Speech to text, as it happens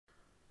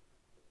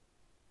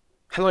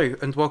Hello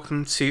and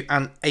welcome to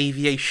an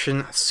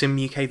Aviation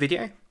Sim UK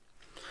video.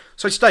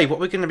 So today what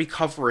we're going to be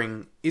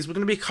covering is a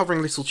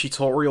little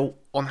tutorial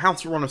on how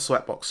to run a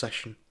sweatbox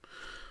session.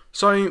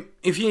 So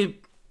if you're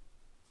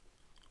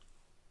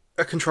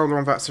a controller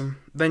on that sim,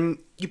 then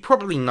you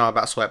probably know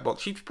about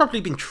sweatbox. You've probably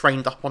been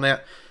trained up on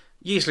it,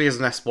 usually as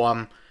an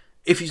S1.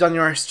 If you've done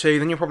your S2,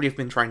 then you probably have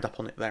been trained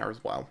up on it there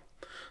as well.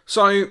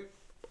 So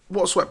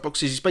what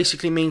sweatbox is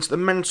basically means the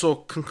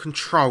mentor can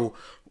control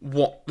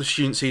what the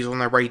student sees on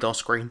their radar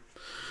screen.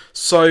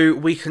 So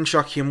we can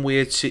chuck in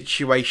weird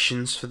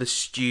situations for the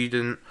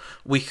student.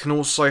 We can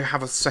also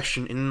have a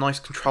session in a nice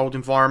controlled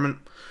environment.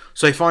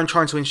 So if I'm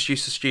trying to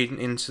introduce a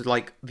student into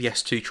like the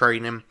S2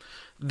 training,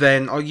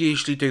 then I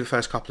usually do the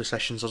first couple of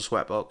sessions on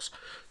Sweatbox,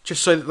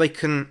 just so that they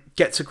can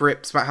get to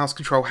grips about how to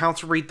control, how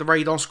to read the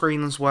radar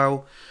screen as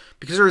well,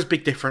 because there is a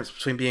big difference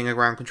between being a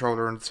ground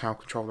controller and a tower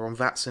controller on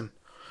that sim.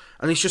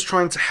 And it's just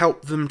trying to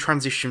help them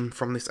transition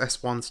from this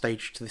S1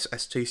 stage to this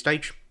S2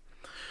 stage.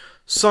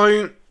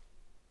 So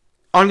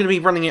I'm going to be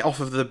running it off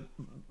of the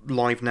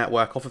live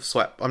network, off of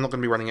Sweat. I'm not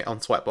going to be running it on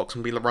Sweatbox.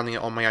 I'm going to be running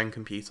it on my own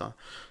computer,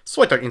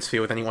 so I don't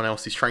interfere with anyone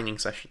else's training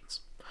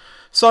sessions.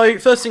 So,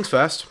 first things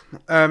first,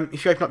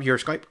 if you open up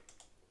Euroscope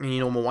in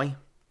your normal way.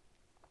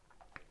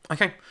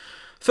 Okay,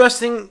 first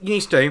thing you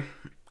need to do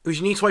is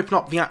you need to open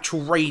up the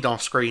actual radar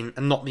screen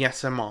and not the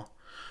SMR.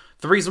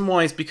 The reason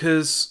why is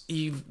because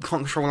you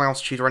can't control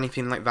altitude or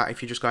anything like that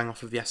if you're just going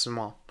off of the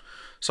SMR.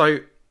 So,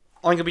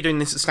 I'm going to be doing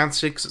this at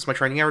Stansted because it's my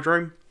training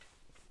aerodrome.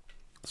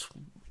 It's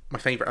my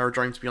favourite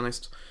aerodrome, to be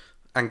honest,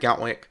 and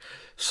Gatwick.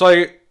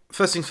 So,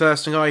 first things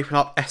first, I'm going to open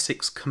up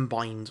Essex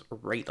Combined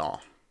Radar.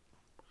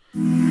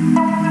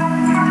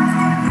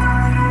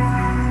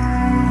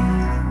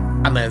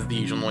 And there's the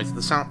usual noise of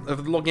the sound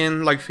of the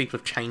login. Loads of people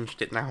have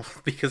changed it now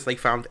because they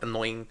found it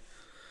annoying.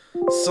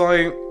 So,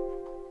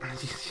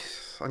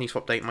 I need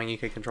to update my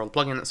UK controller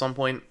plugin at some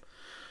point.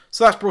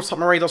 So that's brought up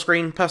my radar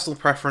screen. Personal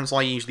preference,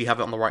 I usually have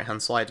it on the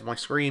right-hand side of my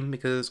screen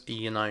because,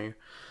 you know,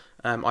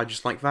 I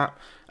just like that.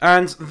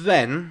 And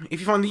then, if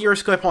you find the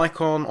Euroscope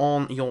icon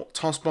on your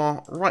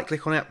taskbar,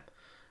 right-click on it,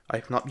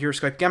 open up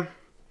Euroscope again.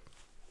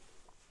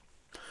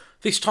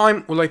 This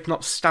time, we'll open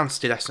up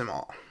Stansted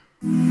SMR.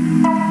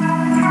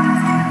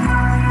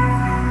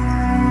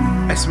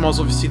 SMR is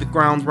obviously the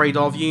ground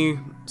radar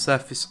view,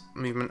 surface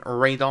movement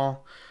radar.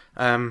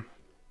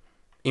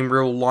 In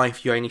real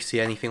life, you only see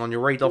anything on your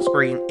radar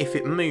screen. If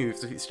it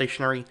moves, if it's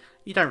stationary,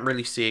 you don't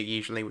really see it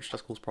usually, which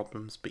does cause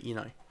problems, but you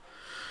know.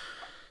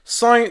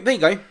 So, there you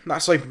go,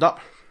 that's opened up.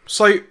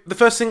 So, the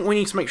first thing we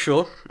need to make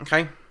sure,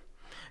 okay,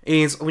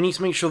 is we need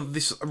to make sure that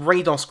this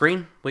radar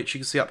screen, which you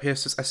can see up here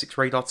says Essex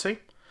Radar 2,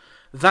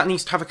 that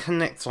needs to have a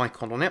connect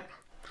icon on it.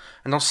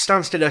 And our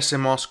Stansted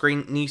SMR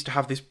screen needs to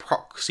have this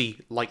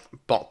proxy-like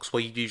box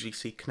where you usually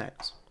see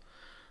connect.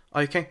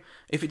 Okay,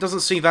 if it doesn't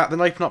see that,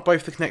 then open up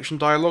both the connection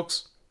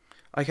dialogues.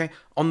 Okay,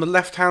 on the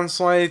left-hand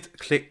side,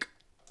 click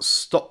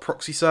Stop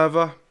Proxy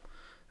Server.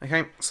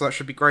 Okay, so that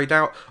should be greyed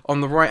out. On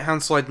the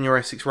right-hand side in your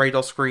Essex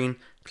radar screen,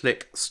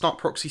 click Start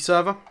Proxy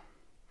Server,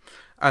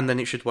 and then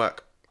it should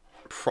work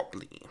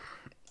properly.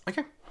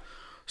 Okay,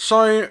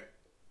 so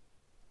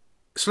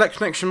select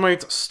connection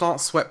mode, start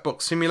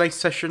Sweatbox simulator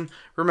session.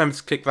 Remember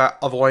to click that,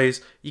 otherwise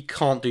you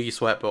can't do your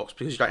Sweatbox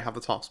because you don't have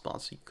the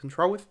taskbar to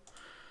control with.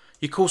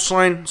 Your call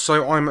sign,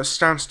 so I'm at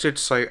Stansted,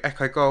 so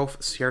Echo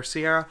Golf, Sierra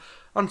Sierra,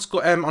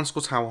 underscore M,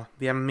 underscore Tower.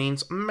 The M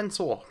means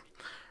mentor.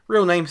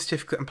 Real name,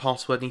 certificate, and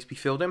password needs to be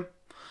filled in.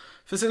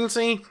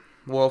 Facility,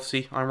 well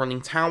obviously I'm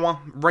running Tower.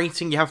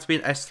 Rating, you have to be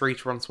an S3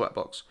 to run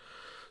Sweatbox.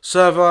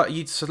 Server,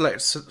 you'd select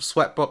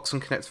Sweatbox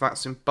and connect to that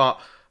sim, but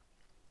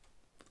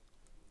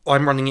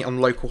I'm running it on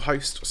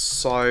localhost,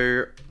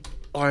 so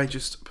I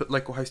just put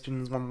localhost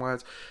in as one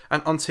word,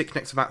 and untick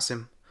connect to that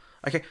sim.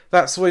 Okay,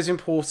 that's always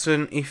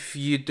important if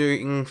you're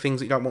doing things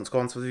that you don't want to go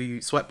onto the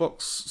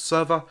Sweatbox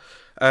server.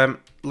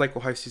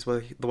 Localhost is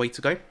the way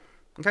to go.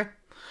 Okay,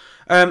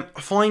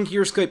 find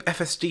Euroscope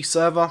FSD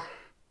server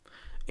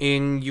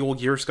in your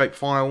Euroscope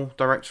file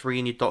directory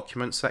in your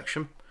documents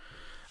section.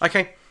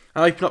 Okay,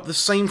 and open up the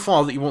same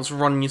file that you want to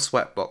run in your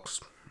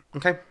Sweatbox.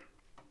 Okay,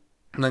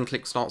 and then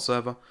click Start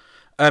Server.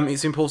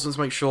 It's important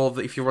to make sure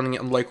that if you're running it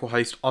on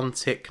localhost,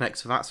 untick connect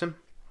to that sim.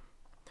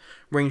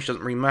 Range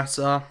doesn't really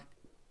matter.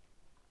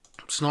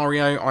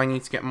 Scenario, I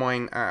need to get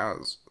mine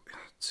as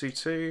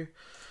 2.2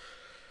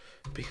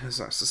 because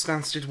that's the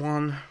Stansted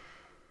one.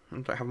 I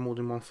don't have more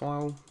than one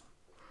file.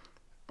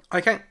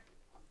 Okay,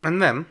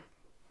 and then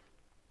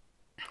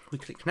we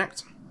click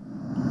connect.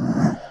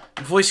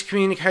 Voice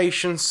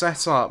communication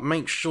setup.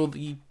 Make sure that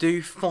you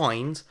do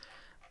find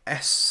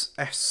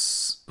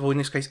or in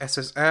this case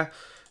SS Air.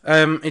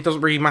 It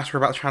doesn't really matter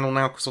about the channel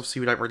now because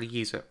obviously we don't really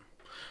use it.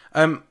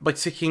 By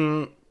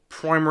ticking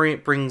primary,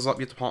 it brings up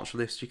your departure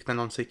list. You can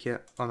then untick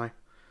it. I know.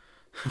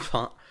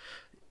 But,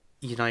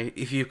 you know,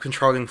 if you're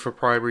controlling for a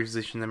primary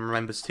position, then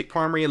remember to tick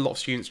primary. A lot of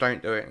students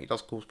don't do it, and it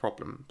does cause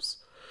problems.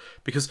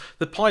 Because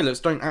the pilots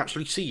don't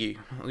actually see you,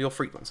 your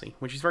frequency,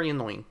 which is very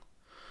annoying.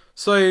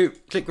 So,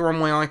 click the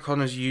runway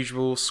icon as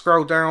usual,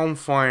 scroll down,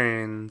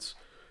 find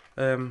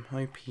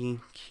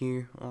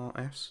OPQRS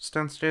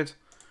Stansted.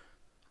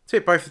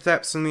 Tip both the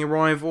depths and the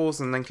arrivals,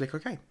 and then click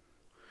OK.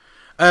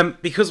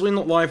 Because we're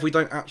not live, we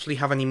don't actually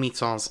have any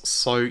meters,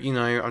 so, you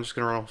know, I'm just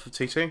going to run off of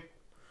 2-2.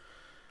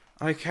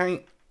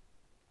 Okay.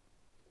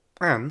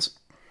 And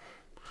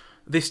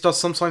this does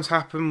sometimes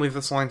happen with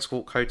the sign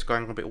squawk codes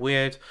going a bit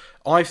weird.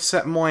 I've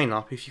set mine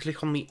up, if you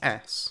click on the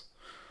S.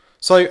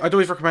 So, I'd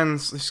always recommend,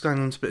 this is going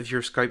into a bit of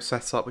gyroscope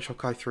setup, which I'll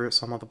go through at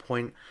some other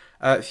point.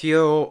 If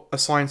you're a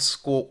sign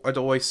squawk, I'd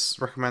always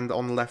recommend that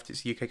on the left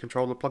it's UK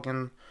controller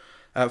plugin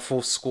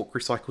for Squawk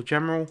Recycle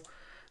General.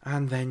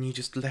 And then you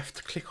just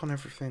left click on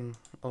everything.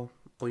 Or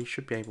you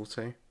should be able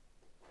to.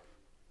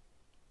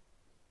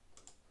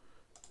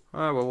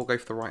 Oh, well, we'll go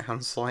for the right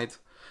hand side.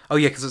 Oh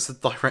yeah, because it's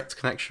the direct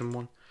connection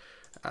one.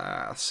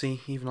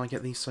 See, even I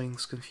get these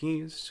things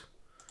confused.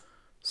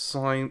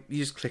 So, you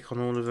just click on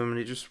all of them and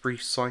it just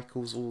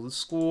recycles all the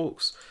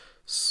squawks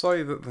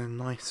so that they're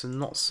nice and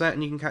not set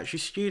and you can catch your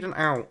student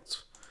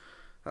out.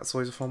 That's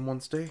always a fun one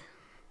to do.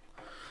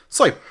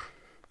 So,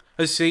 as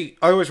you see,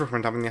 I always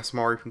recommend having the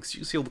SMR open because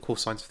you can see all the core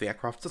signs of the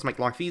aircraft. It does make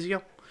life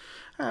easier.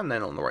 And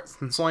then on the right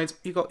hand side,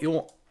 you've got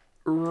your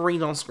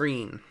radar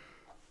screen.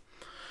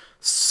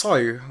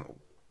 So,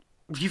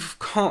 you've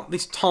got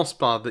this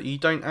taskbar that you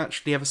don't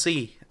actually ever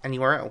see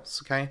anywhere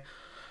else, okay?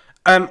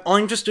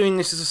 I'm just doing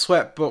this as a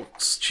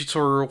sweatbox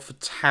tutorial for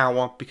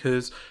Tower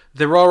because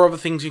there are other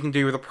things you can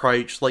do with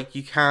Approach, like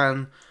you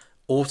can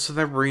alter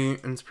their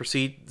route and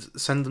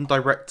send them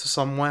direct to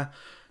somewhere.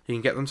 You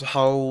can get them to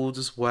hold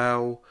as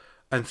well,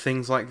 and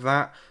things like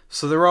that.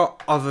 So there are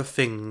other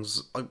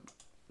things.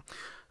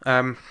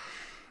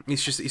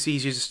 It's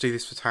easier just to do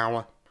this for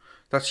Tower.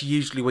 That's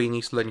usually where you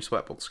need to learn your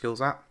sweatbox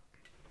skills at.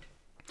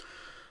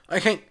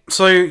 Okay,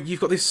 so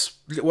you've got this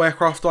little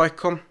aircraft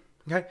icon.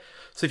 Okay,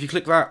 so if you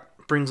click that,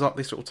 it brings up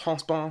this little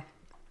taskbar.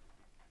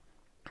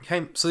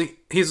 Okay, so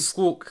here's a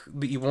squawk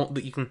that you want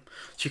so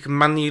you can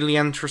manually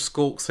enter a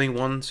squawk. Say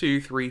 1,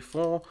 2, 3,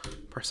 4.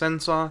 Press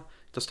enter.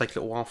 It does take a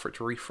little while for it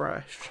to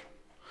refresh.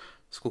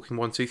 Squawking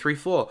 1, 2, 3,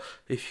 4.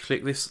 If you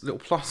click this little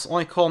plus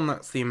icon,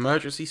 that's the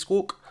emergency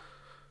squawk.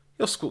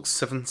 Your squawk's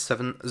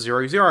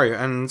 7700,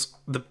 and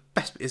the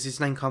best bit is his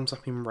name comes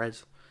up in red.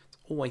 It's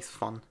always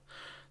fun.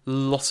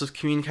 Lots of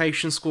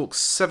communication. Squawk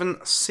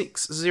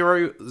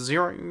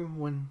 7600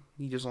 when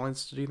he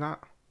decides to do that.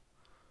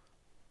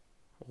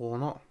 Or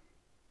not.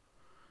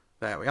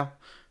 There we are.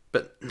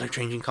 But no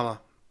changing colour.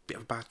 Bit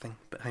of a bad thing,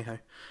 but hey ho.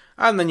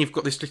 And then you've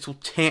got this little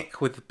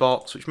tick with the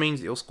box, which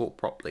means it'll squawk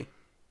properly.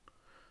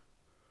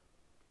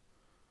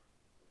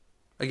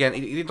 Again,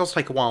 it does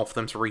take a while for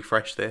them to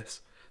refresh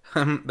this.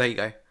 There you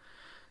go.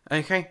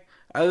 Okay.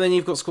 And then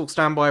you've got squawk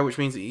standby, which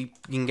means that you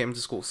can get him to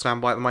squawk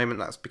standby at the moment.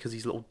 That's because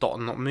he's a little dot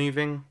and not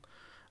moving.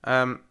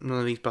 None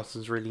of these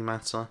buttons really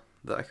matter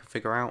that I can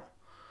figure out.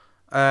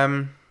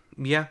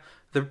 Yeah.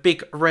 The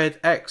big red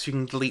X, you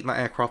can delete that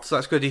aircraft. So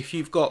that's good if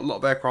you've got a lot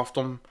of aircraft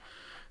on.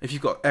 If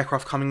you've got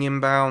aircraft coming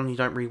inbound, you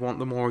don't really want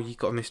them, or you've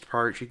got a missed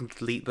approach, you can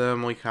delete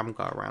them, or you can have them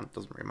go around. It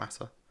doesn't really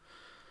matter.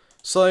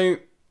 So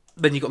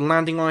then you've got the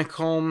landing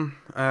icon.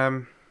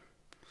 Have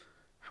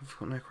we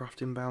got an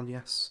aircraft inbound?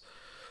 Yes.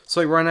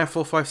 So Ryanair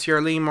 45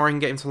 Sierra Lima, I can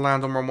get him to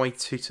land on runway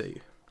 22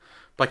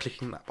 by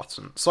clicking that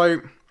button.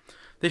 So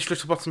this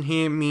little button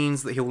here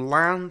means that he'll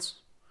land.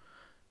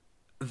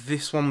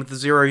 This one with the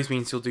zeros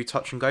means he'll do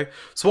touch and go.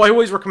 So I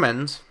always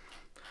recommend,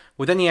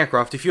 with any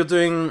aircraft, if you're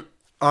doing,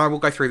 I will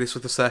go through this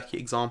with a circuit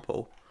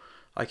example.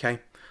 Okay,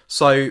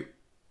 so I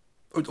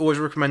would always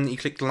recommend that you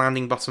click the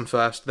landing button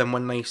first, then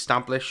when they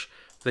establish,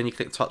 then you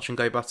click touch and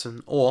go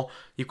button. Or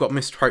you've got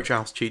missed approach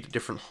altitude at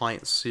different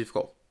heights. So you've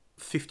got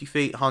 50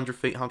 feet, 100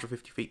 feet,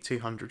 150 feet,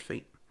 200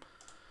 feet.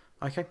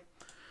 Okay.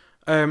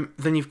 Then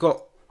you've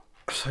got,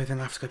 so then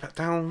I have to go back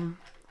down.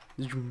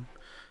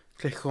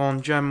 Click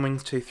on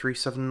Germanwings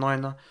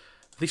 2379er.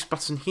 This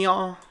button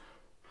here,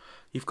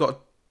 you've got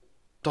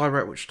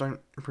direct, which I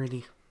don't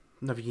really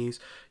never use.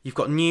 You've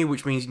got new,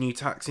 which means new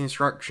taxi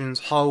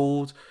instructions.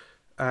 Hold.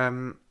 We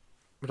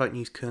don't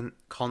use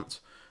can't.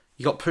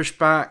 You got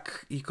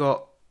pushback. You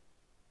got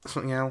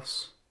something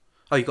else.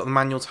 Oh, you got the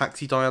manual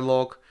taxi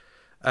dialogue.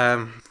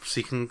 So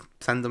you can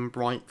send them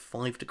right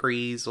 5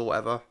 degrees or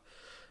whatever,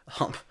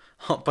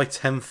 up by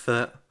 10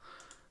 foot.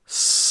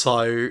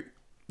 So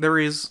there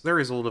is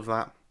all of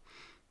that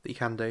you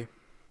can do.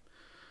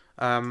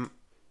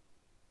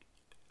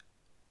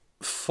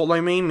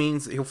 Follow me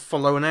means that he'll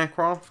follow an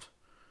aircraft.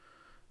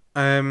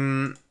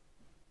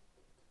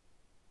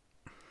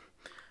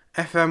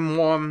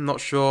 FM1, not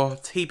sure.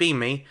 TB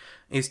me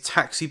is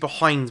taxi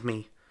behind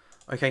me.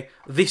 Okay,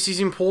 this is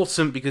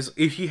important because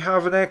if you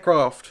have an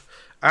aircraft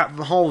at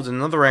the hold and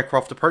another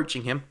aircraft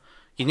approaching him,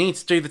 you need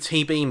to do the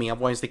TB me,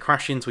 otherwise they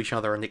crash into each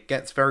other and it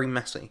gets very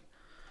messy.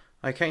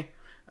 Okay,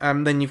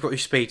 then you've got your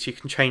speed, so you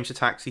can change the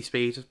taxi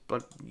speed,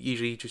 but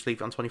usually you just leave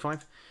it on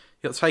 25.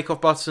 You've got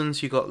takeoff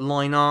buttons, you've got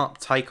line up,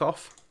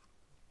 takeoff.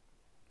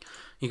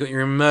 You've got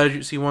your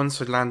emergency ones,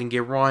 so landing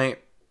gear right,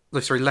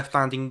 left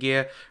landing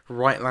gear,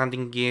 right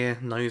landing gear,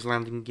 nose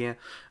landing gear.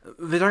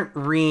 They don't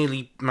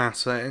really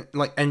matter.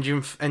 Like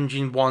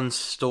engine 1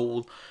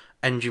 stall,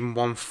 engine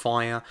 1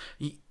 fire.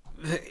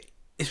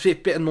 It's a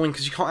bit annoying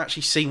because you can't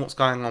actually see what's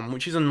going on,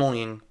 which is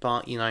annoying,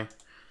 but you know.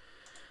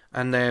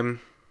 And then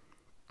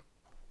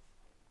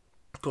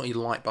got your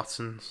light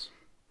buttons.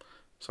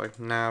 So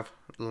nav,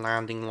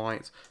 landing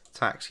lights,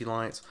 taxi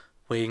lights,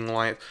 wing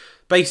lights.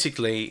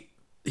 Basically,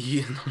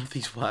 none of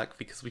these work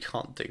because we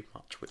can't do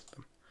much with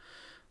them.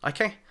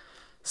 Okay,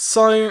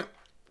 so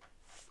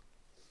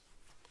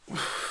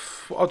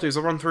what I'll do is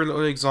I'll run through a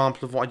little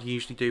example of what I'd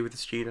usually do with a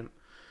student.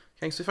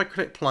 Okay, so if I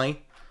click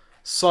play,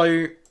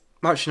 so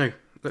actually no,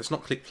 let's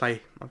not click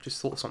play. I've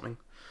just thought of something.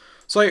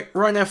 So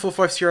right now,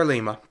 450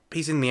 Lima,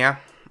 he's in the air.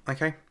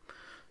 Okay,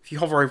 if you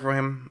hover over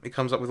him, it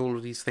comes up with all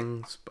of these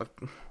things. But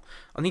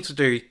I need to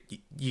do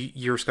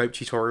Euroscope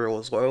tutorial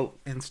as well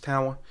in this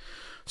tower.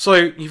 So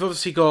you've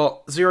obviously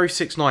got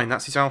 069,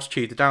 that's his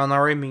altitude. The down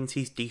arrow means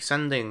he's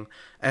descending.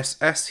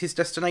 SS, his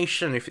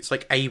destination. If it's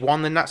like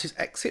A1, then that's his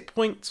exit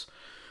point.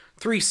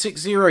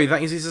 360,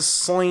 that is his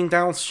assigned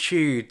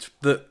altitude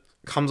that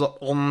comes up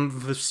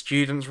on the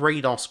student's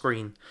radar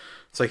screen.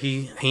 So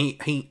he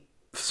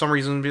for some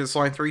reason been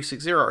assigned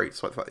 360,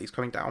 so the fact that he's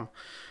coming down.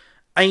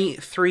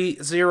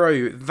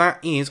 830,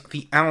 that is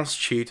the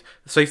altitude.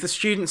 So if the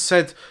student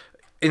said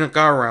in a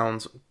go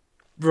around,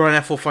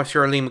 Ryan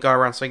F450 Lima go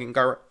around, so you can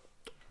go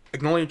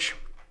acknowledge.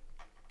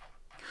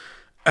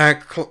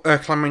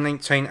 Climbing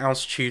 18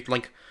 altitude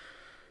like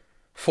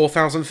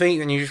 4,000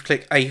 feet, and you just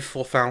click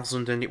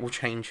A4000 and it will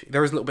change.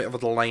 There is a little bit of a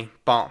delay,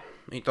 but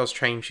it does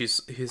change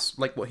his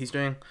like what he's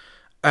doing.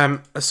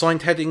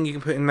 Assigned heading, you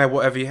can put in there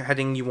whatever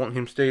heading you want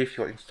him to do. If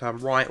you want him to turn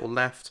right or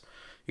left,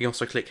 you can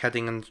also click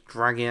heading and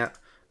drag it.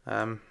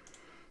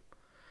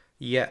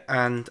 Yeah,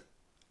 and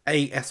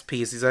ASP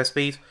is his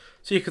airspeed,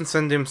 so you can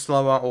send him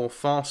slower or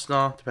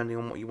faster depending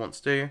on what you want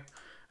to do.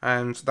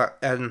 And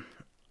that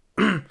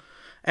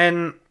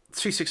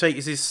N268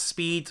 is his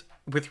speed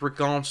with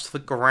regards to the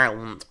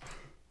ground.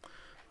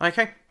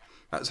 Okay,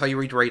 that's how you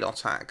read radar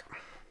tag.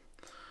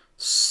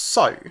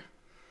 So,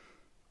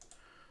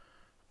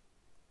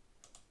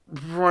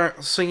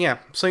 right, so yeah,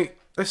 so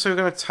let's say we're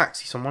going to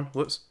taxi someone.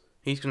 Whoops,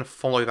 he's going to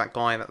follow that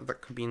guy.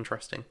 That could be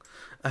interesting.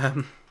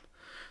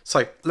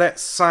 So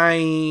let's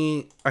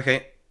say,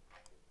 okay.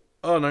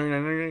 Oh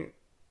no.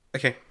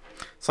 Okay,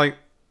 so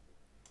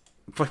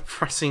by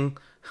pressing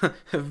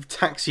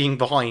taxiing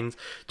behind,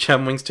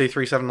 Germanwings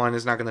 2379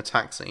 is now going to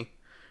taxi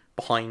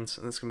behind,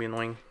 and that's going to be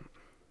annoying.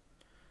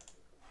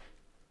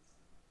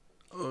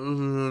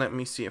 Let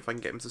me see if I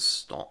can get him to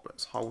stop.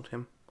 Let's hold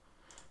him.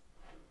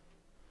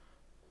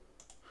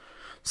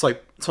 So,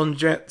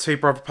 Tonjet 2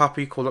 Brother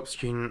Puppy, call up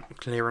student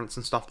clearance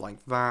and stuff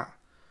like that.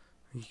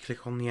 You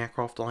click on the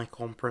aircraft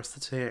icon, press the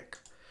tick,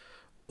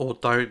 or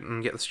don't,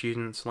 and get the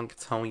student to like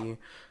tell you.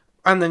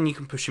 And then you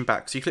can push him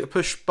back. So you click the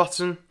push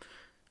button,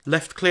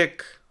 left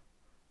click,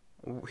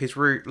 his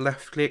route,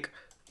 left click,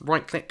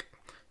 right click.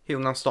 He'll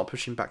now start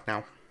pushing back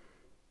now.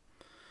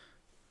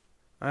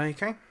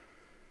 Okay.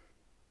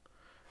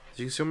 As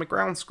you can see on my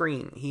ground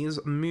screen, he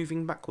is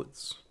moving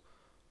backwards.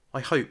 I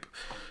hope.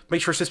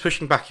 Make sure it says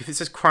pushing back. If it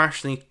says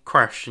crash, then he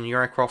crashed, and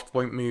your aircraft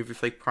won't move if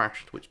they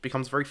crashed, which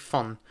becomes very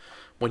fun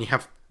when you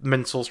have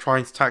mentors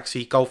trying to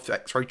taxi Golf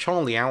X-Ray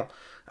Charlie out,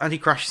 and he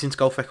crashes into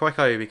Golf Echo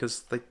Echo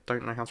because they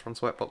don't know how to run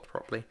Sweatbox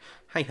properly.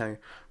 Hey ho.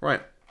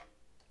 Right.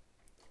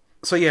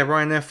 So yeah,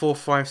 Ryanair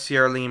 45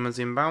 Sierra Lima's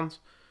inbound.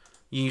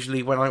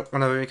 Usually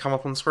whenever they come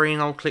up on screen,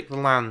 I'll click the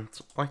land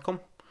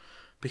icon,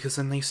 because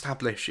then they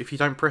establish. If you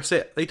don't press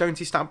it, they don't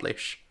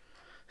establish.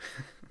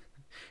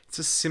 It's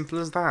as simple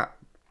as that.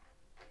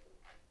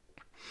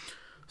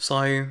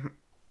 So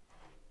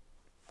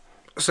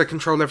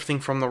control everything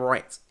from the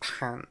right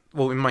hand.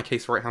 Well, in my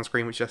case, the right hand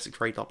screen, which is Essex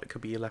radar, but it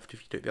could be your left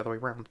if you do it the other way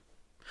around.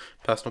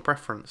 Personal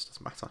preference,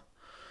 doesn't matter.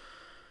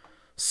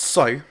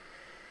 So,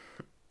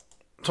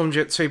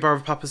 Tomjet 2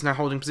 Bravo Papa is now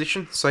holding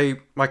position. So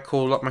I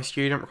call up my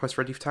student, request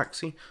ready for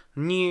taxi.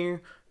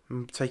 New,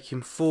 take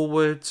him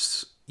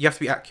forwards. You have to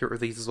be accurate with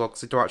these as well,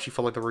 because they do actually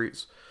follow the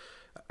routes.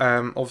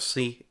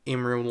 Obviously,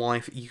 in real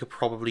life, you could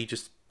probably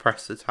just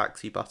press the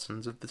taxi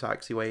buttons of the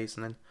taxiways,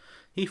 and then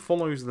he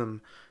follows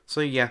them.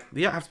 So yeah,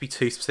 you don't have to be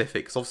too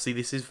specific, because obviously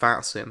this is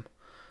VATSIM.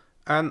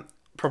 And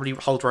probably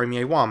hold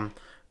Romeo 1.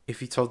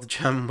 If you told the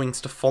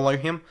Germanwings to follow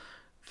him,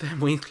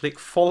 then we click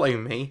follow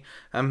me,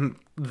 and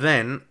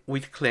then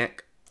we'd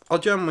click our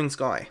Germanwings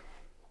guy.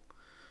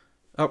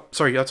 Oh,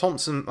 sorry, our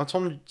Thompson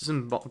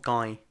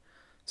guy.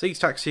 So he's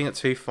taxiing at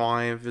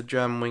 2.5, the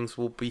Germanwings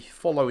will be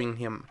following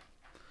him.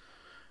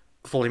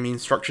 Following me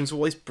instructions are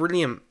always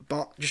brilliant,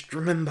 but just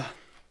remember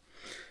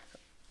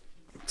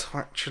to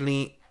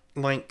actually,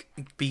 like,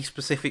 be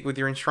specific with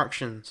your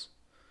instructions.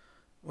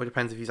 Well, it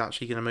depends if he's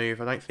actually going to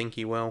move. I don't think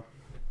he will.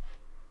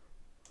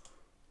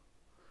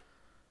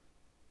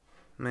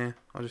 Nah,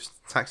 I'll just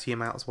taxi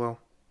him out as well.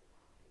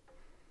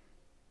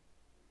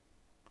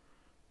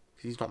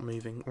 Because he's not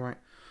moving. Right.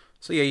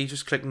 So yeah, you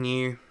just click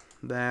new.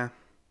 There.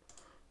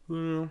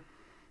 There.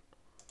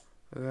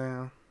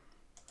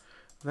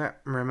 That.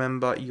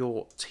 Remember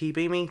your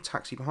TB me.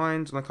 Taxi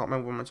behind. And I can't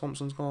remember where my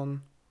Thompson's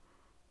gone.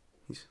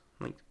 He's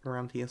like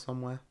around here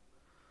somewhere.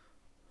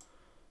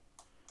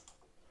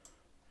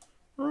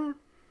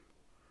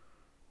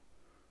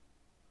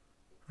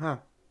 Ah,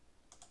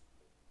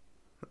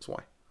 that's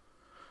why.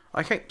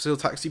 Okay, so he'll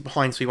taxi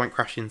behind so he won't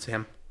crash into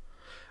him.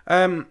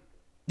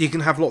 You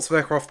can have lots of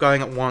aircraft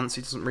going at once.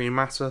 It doesn't really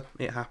matter.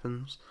 It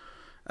happens.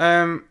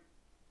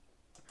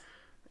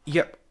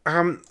 Yep.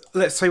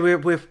 Let's say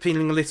we're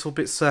feeling a little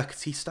bit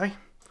circuity today.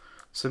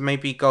 So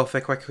maybe Golf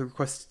Echo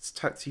requests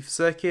taxi for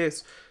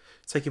circuits.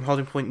 Take him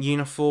holding point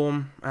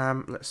uniform.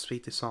 Let's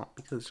speed this up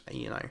because,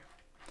 you know.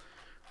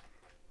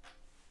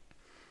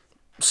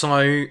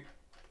 So,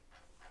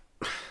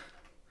 this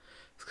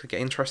could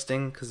get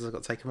interesting because I've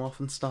got to take him off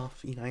and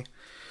stuff, you know.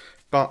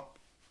 But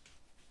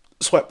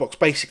sweatbox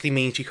basically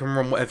means you can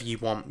run whatever you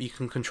want. You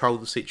can control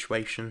the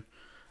situation.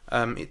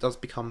 It does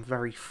become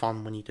very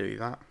fun when you do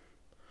that.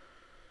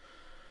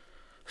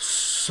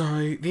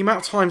 So, the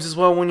amount of times as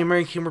well when you're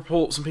making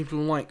reports and people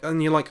are like,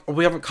 and you're like, oh,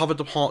 we haven't covered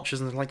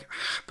departures, and they're like,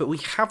 but we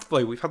have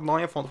though, we've had an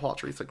IFR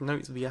departure. It's like, no,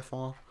 it's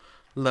VFR.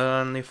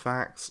 Learn the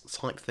facts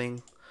type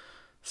thing.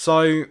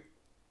 So,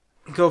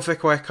 Golf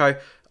Echo Echo,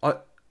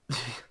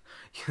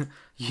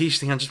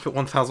 usually I just put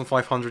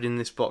 1,500 in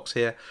this box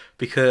here,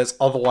 because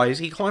otherwise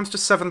he climbs to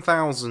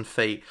 7,000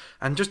 feet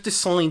and just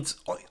decides,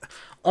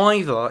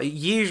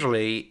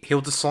 usually he'll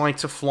decide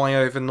to fly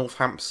over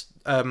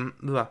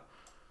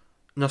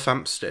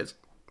Northampstead.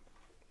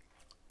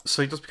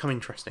 So it does become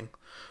interesting.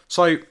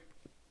 So,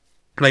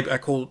 maybe I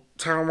call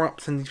tower up,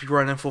 sending to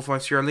Ronan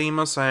 450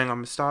 Lima, saying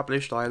I'm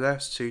established,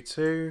 ILS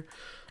 22.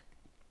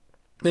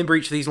 Then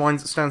breach these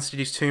lines at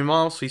standstill is 2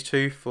 miles, so he's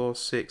 2, 4,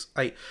 6,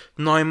 8,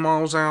 9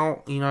 miles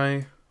out, you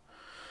know.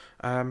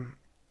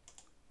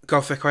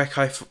 Golf Echo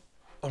Echo, if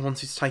I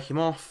wanted to take him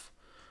off.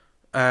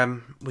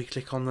 We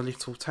click on the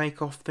little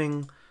takeoff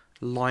thing,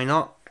 line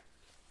up,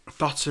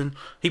 button.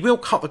 He will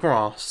cut the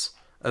grass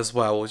as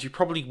well, as you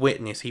probably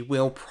witness. He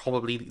will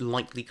probably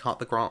likely cut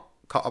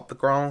up the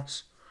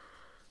grass,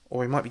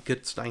 or he might be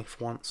good today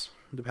for once.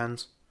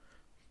 Depends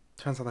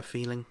how they're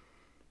feeling.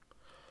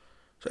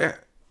 So yeah,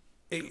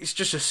 it's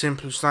just as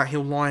simple as that.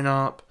 He'll line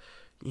up,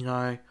 you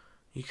know.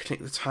 You click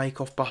the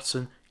takeoff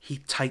button. He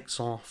takes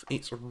off.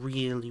 It's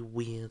really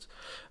weird.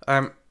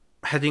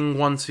 Heading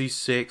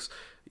 126.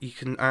 You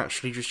can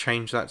actually just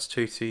change that to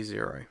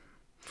 220.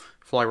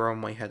 Fly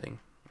runway heading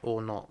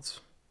or not.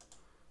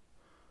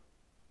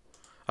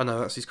 Oh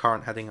no, that's his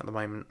current heading at the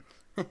moment.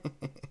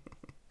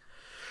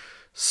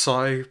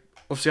 So,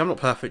 obviously I'm not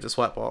perfect at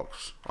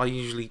sweatbox. They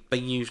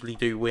usually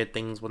do weird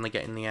things when they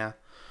get in the air,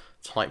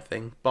 type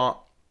thing. But,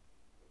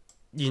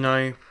 you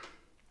know,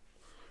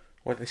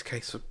 well, in this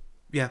case,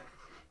 yeah.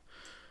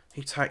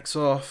 He takes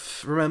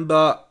off.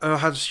 Remember, I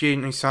had a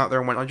student who sat there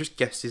and went, I just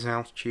guessed his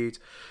altitude.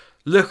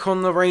 Look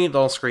on the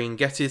radar screen,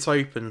 get it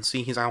open,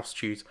 see his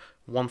altitude.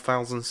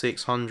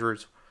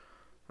 1,600.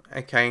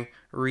 Okay,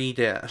 read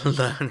it,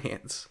 learn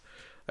it.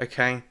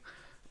 Okay,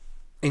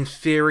 in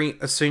theory,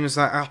 as soon as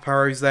that up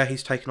arrow's there,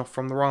 he's taken off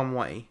from the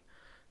runway.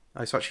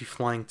 Oh, it's actually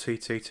flying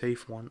 222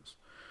 for once.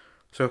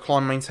 So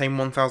climb, maintain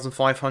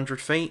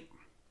 1,500 feet.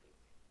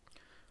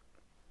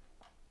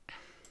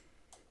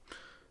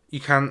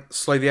 You can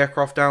slow the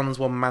aircraft down as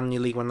well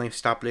manually when they've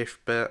established,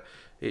 but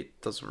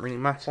it doesn't really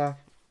matter.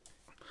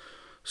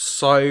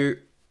 So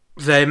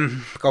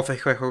then Golf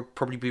Echo will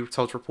probably be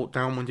told to report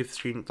downwind if the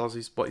student does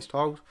what he's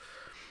told.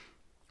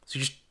 So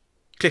you just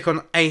click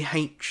on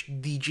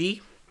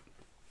AHDG,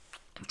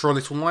 draw a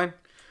little line.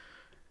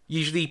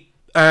 Usually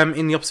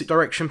in the opposite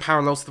direction,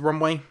 parallel to the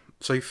runway.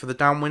 So for the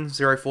downwind,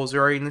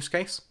 040 in this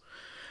case.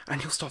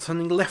 And you'll start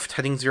turning left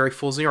heading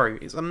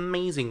 040. It's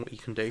amazing what you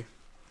can do.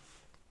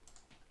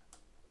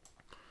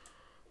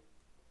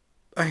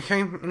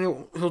 Okay,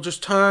 and he'll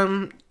just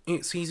turn.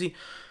 It's easy.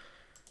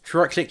 If you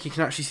right click, you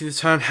can actually see the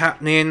turn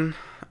happening.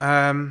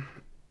 Yeah.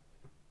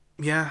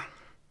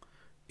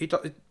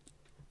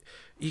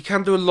 You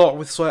can do a lot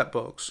with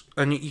sweatbox,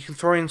 and you can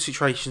throw in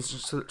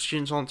situations that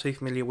students aren't too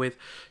familiar with.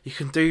 You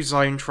can do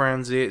zone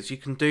transits, you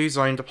can do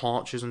zone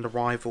departures and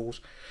arrivals.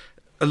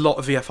 A lot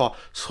of VFR.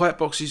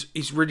 Sweatbox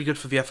is really good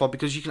for VFR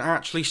because you can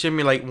actually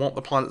simulate what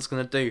the pilot's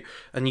going to do,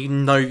 and you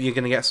know you're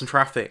going to get some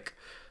traffic.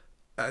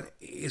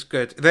 It's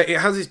good. It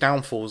has its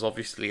downfalls,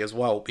 obviously, as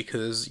well,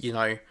 because, you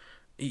know,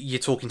 you're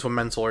talking to a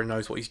mentor who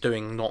knows what he's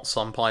doing, not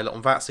some pilot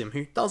on VATSIM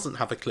who doesn't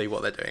have a clue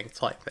what they're doing,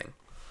 type thing.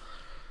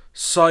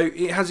 So,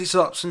 it has its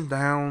ups and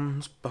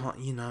downs, but,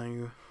 you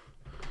know,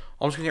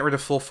 I'm just going to get rid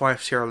of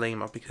 450 Sierra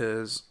Lima,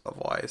 because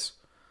otherwise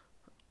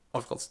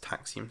I've got to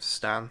taxi him to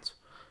stand.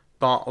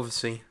 But,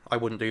 obviously, I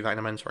wouldn't do that in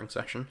a mentoring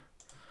session.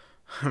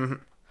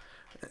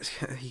 Let's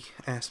get the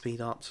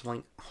airspeed up to,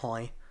 like,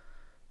 high,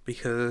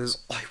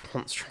 because I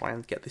want to try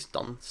and get this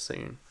done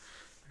soon.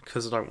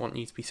 Because I don't want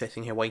you to be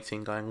sitting here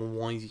waiting, going, well,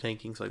 why is he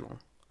taking so long?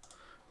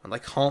 And I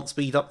can't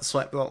speed up the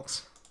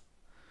sweatbox.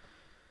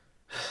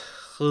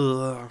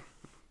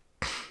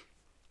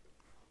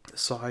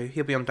 So,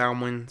 he'll be on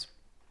downwind.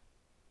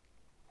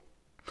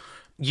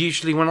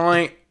 Usually when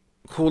I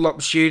call up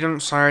the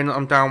student saying that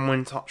I'm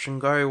downwind touch and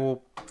go,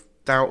 or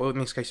in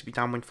this case it'd be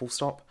downwind full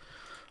stop,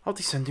 I'll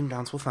descend him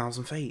down to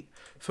 1,000 feet.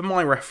 For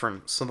my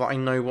reference, so that I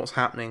know what's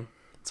happening,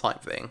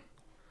 type thing.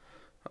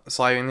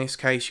 So in this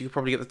case, you could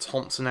probably get the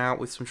Thompson out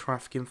with some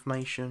traffic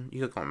information. You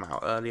could have got him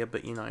out earlier,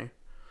 but you know.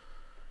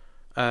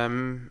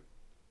 And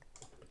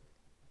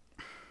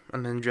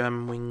then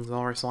German Wings,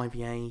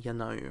 RSIVA, you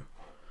know.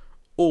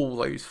 All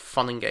those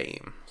fun and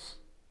games.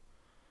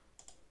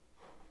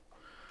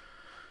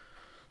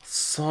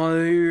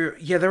 So,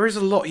 yeah, there is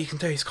a lot you can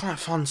do. It's kind of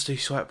fun to do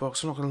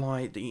Sweatbox, I'm not going to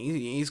lie. It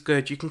is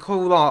good. You can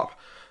call up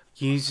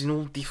using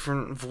all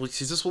different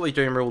voices. That's what they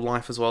do in real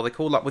life as well. They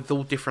call up with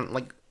all different,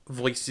 like,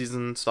 voices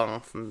and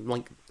stuff. And,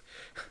 like,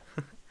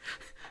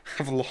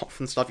 have a lot of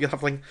fun stuff. You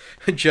have, like,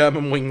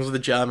 German Wings with a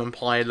German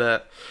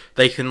pilot.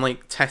 They can,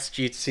 like, test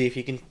you to see if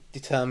you can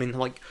determine,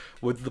 like,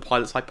 whether the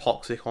pilot's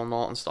hypoxic or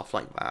not and stuff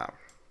like that.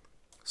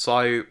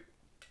 So,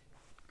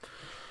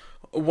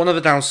 one of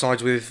the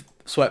downsides with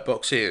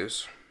Sweatbox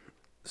is,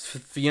 for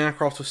the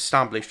aircraft to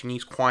establish, you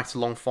need quite a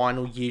long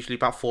final, usually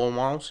about 4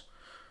 miles.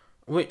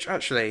 Which,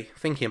 actually,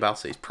 thinking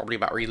about it, is probably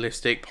about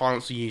realistic.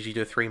 Pilots usually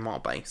do a 3-mile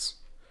base.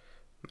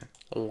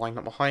 Line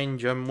up behind,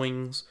 German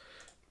Wings,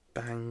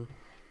 bang.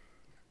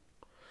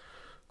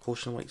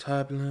 Caution await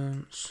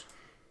turbulence.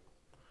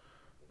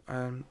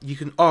 You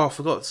can, oh, I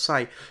forgot to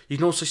say, you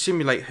can also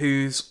simulate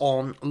who's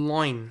on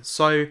line.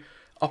 So,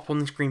 up on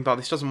this green bar,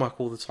 this doesn't work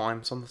all the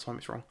time, some of the time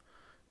it's wrong.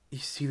 You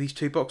see these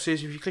 2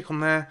 boxes, if you click on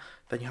there,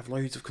 then you have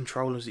loads of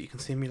controllers that you can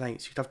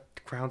simulate. So you'd have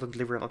ground and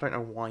delivery, and I don't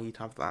know why you'd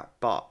have that,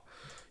 but,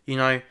 you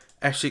know,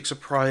 S6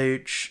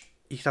 approach,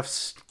 you could have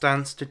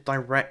stance to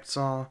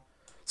director,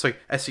 sorry,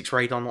 S6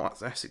 radar, not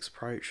S6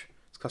 approach,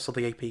 it's because of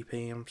the APP,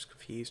 I'm just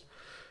confused.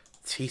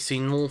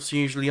 TC North's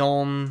usually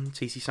on,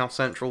 TC South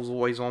Central's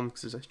always on,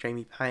 because there's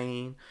Jamie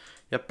Payne.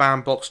 You have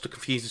bandbox to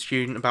confuse the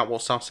student about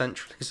what South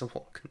Central is and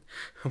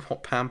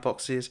what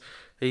bandbox is.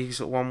 He's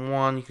at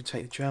 1-1, you can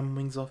take the German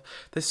Wings off.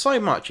 There's so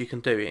much you can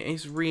do, it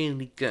is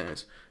really good.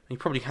 And you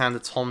probably hand the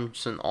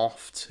Thompson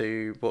off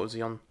to, what was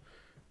he on?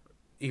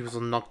 He was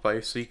on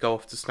Nugbo, so you go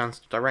off to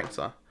Stance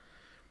Director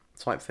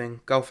type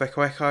thing. Golf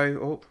Echo Echo,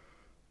 oh.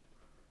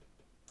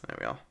 There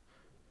we are.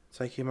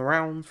 Take him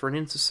around for an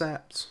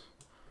intercept.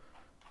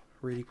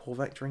 Really poor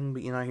vectoring,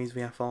 but you know, he's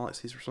VFR, it's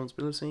his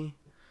responsibility.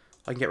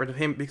 I can get rid of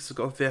him because I've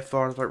got a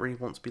VFR and I don't really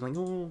want to be like,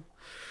 oh,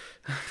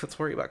 let's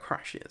worry about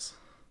crashes.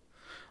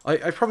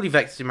 I probably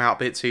vectored him out a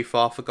bit too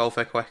far for Golf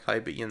Echo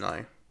Echo, but you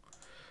know.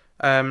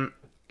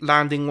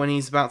 Landing when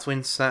he's about to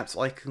intercept,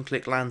 I can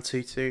click land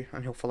 2-2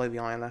 and he'll follow the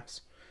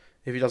ILS.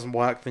 If it doesn't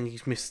work, then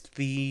he's missed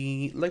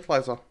the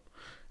localizer.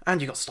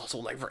 And you got to start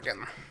all over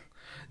again.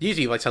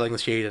 Usually by telling the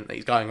student that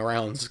he's going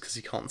around because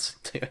he can't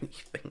do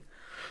anything.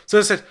 So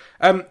as I said,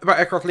 about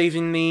aircraft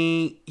leaving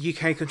the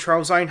UK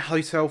control zone,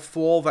 Hotel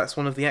 4, that's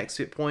one of the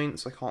exit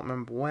points. I can't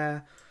remember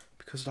where,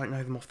 because I don't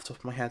know them off the top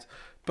of my head.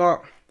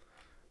 But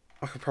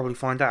I could probably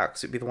find out,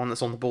 because it'd be the one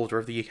that's on the border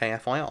of the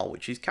UK FIR,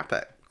 which is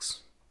Capex.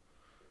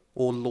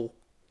 Or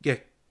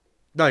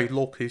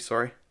Lorku,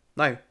 sorry.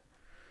 No.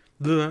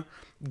 The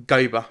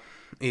Goba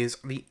is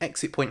the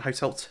exit point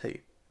Hotel 2.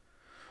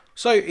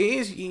 So it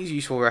is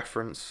useful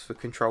reference for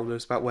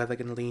controllers about where they're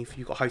going to leave.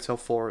 You've got Hotel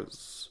 4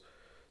 as...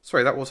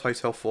 Sorry, that was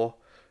Hotel 4.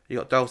 You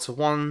got Delta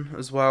 1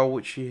 as well,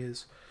 which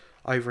is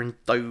over in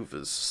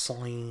Dover's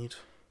side.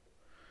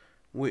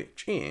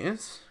 Which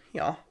is,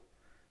 yeah,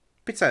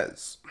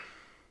 Pitez.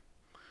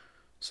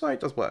 So it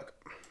does work.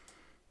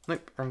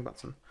 Nope, wrong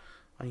button.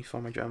 I need to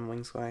find my German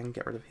Wings guy and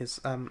get rid of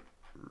his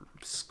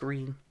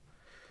screen.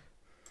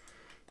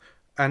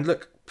 And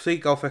look, see,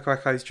 Golf Echo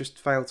Echo's just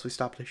failed to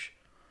establish.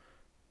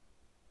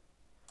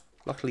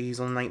 Luckily he's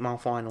on an 8-mile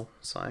final,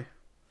 so...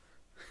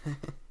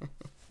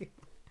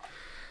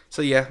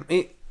 So yeah, to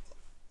be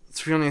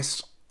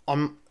honest,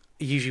 I'm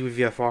usually with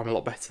VFR I'm a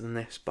lot better than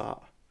this,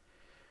 but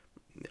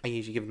I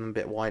usually give them a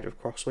bit wider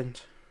of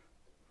crosswind.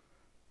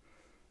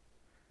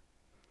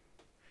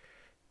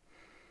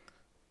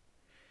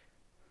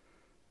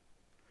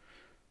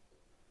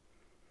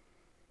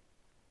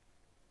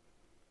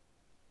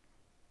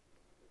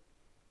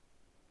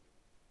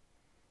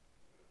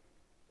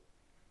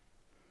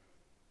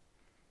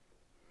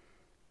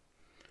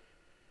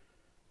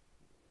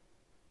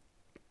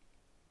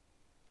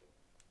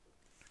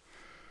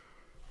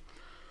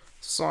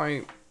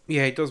 So,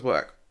 yeah, it does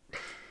work.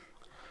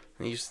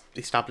 And you just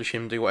establish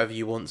him, do whatever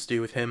you want to do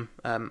with him.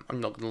 I'm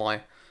not going to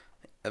lie,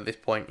 at this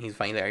point, he's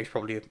vain there,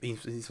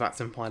 he's that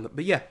sim pilot,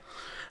 but yeah.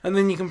 And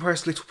then you can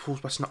press little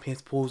pause button up here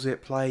to pause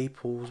it, play,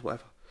 pause,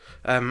 whatever.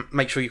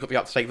 Make sure you've got the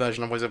up-to-date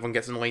version, otherwise everyone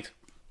gets annoyed.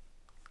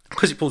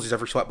 Because it pauses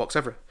every sweatbox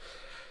ever.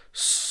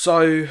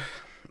 So,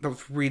 that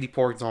was a really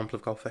poor example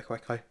of Golf Echo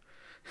Echo.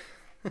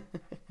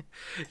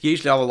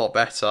 Usually I'm a lot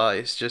better,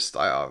 it's just,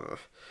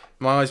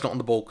 my eye's not on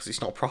the ball because it's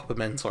not a proper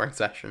mentoring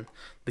session.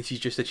 This is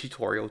just a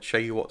tutorial to show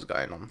you what's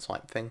going on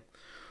type thing.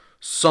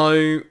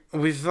 So,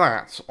 with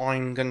that,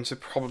 I'm going to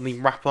probably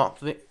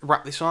wrap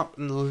this up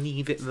and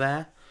leave it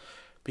there.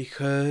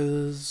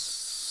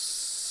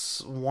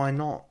 Because... why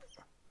not?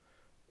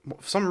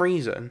 For some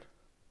reason,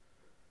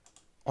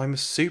 I'm a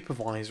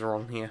supervisor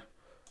on here.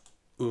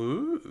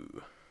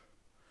 Ooh.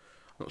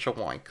 Not sure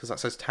why, because that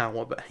says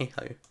tower, but hey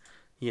ho.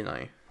 You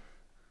know.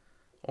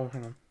 Oh,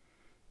 hang on.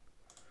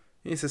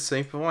 He's a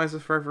supervisor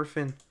for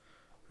everything.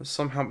 I've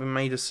somehow been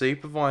made a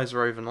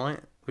supervisor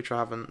overnight, which I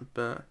haven't,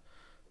 but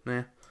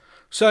yeah.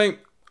 So,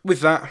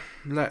 with that,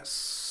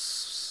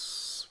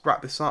 let's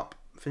wrap this up,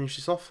 finish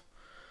this off.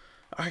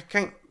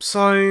 Okay,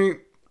 so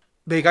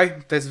there you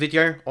go. There's a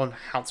video on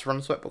how to run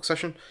a sweatbox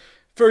session.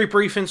 Very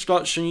brief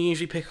introduction. You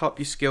usually pick up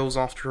your skills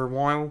after a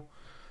while.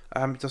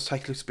 It does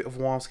take a little bit of a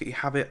while to get your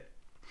habit.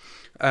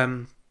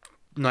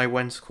 Know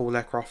when to call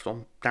aircraft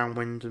on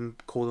downwind and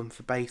call them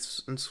for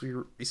base and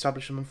to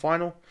establish them on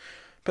final.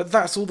 But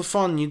that's all the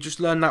fun. You just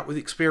learn that with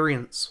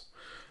experience.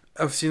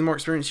 Obviously, the more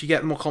experience you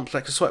get, the more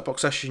complex a sweatbox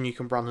session you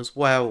can run as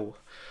well.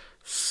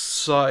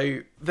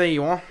 So there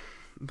you are.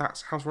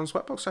 That's how to run a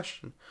sweatbox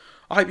session.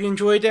 I hope you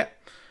enjoyed it.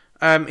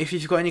 If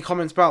you've got any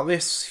comments about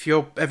this, if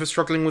you're ever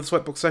struggling with a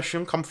sweatbox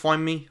session, come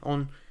find me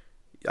on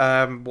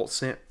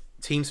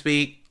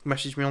TeamSpeak.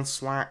 Message me on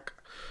Slack.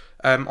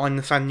 I'm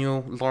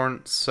Nathaniel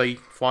Lawrence, so you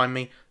can find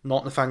me.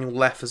 Not Nathaniel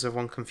Leff, as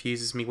everyone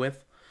confuses me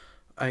with.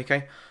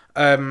 Okay.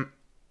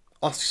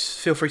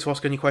 Feel free to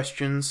ask any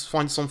questions.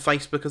 Find us on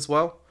Facebook as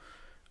well.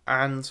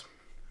 And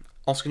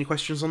ask any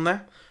questions on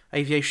there.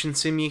 Aviation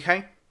Sim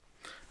UK.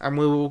 And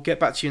we will get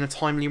back to you in a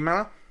timely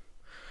manner.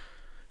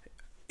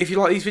 If you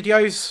like these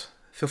videos,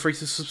 feel free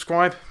to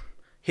subscribe.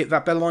 Hit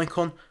that bell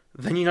icon.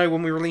 Then you know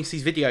when we release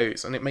these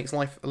videos. And it makes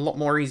life a lot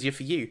more easier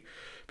for you.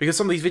 Because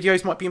some of these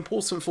videos might be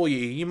important for you.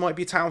 You might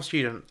be a TAL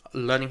student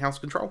learning how to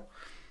control.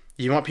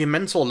 You might be a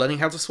mentor learning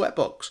how to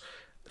sweatbox.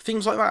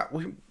 Things like that.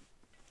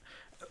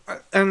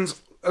 And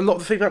a lot of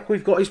the feedback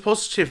we've got is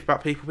positive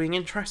about people being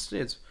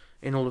interested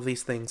in all of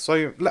these things.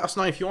 So let us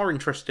know if you are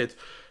interested.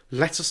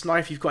 Let us know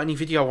if you've got any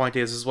video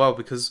ideas as well,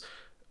 because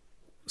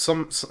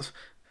some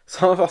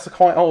of us are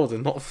quite old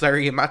and not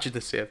very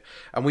imaginative,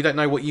 and we don't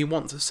know what you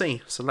want to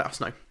see, so let us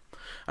know.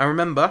 And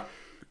remember,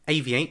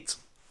 aviate,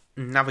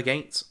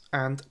 navigate,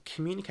 and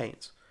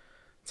communicate.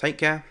 Take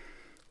care.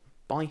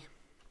 Bye.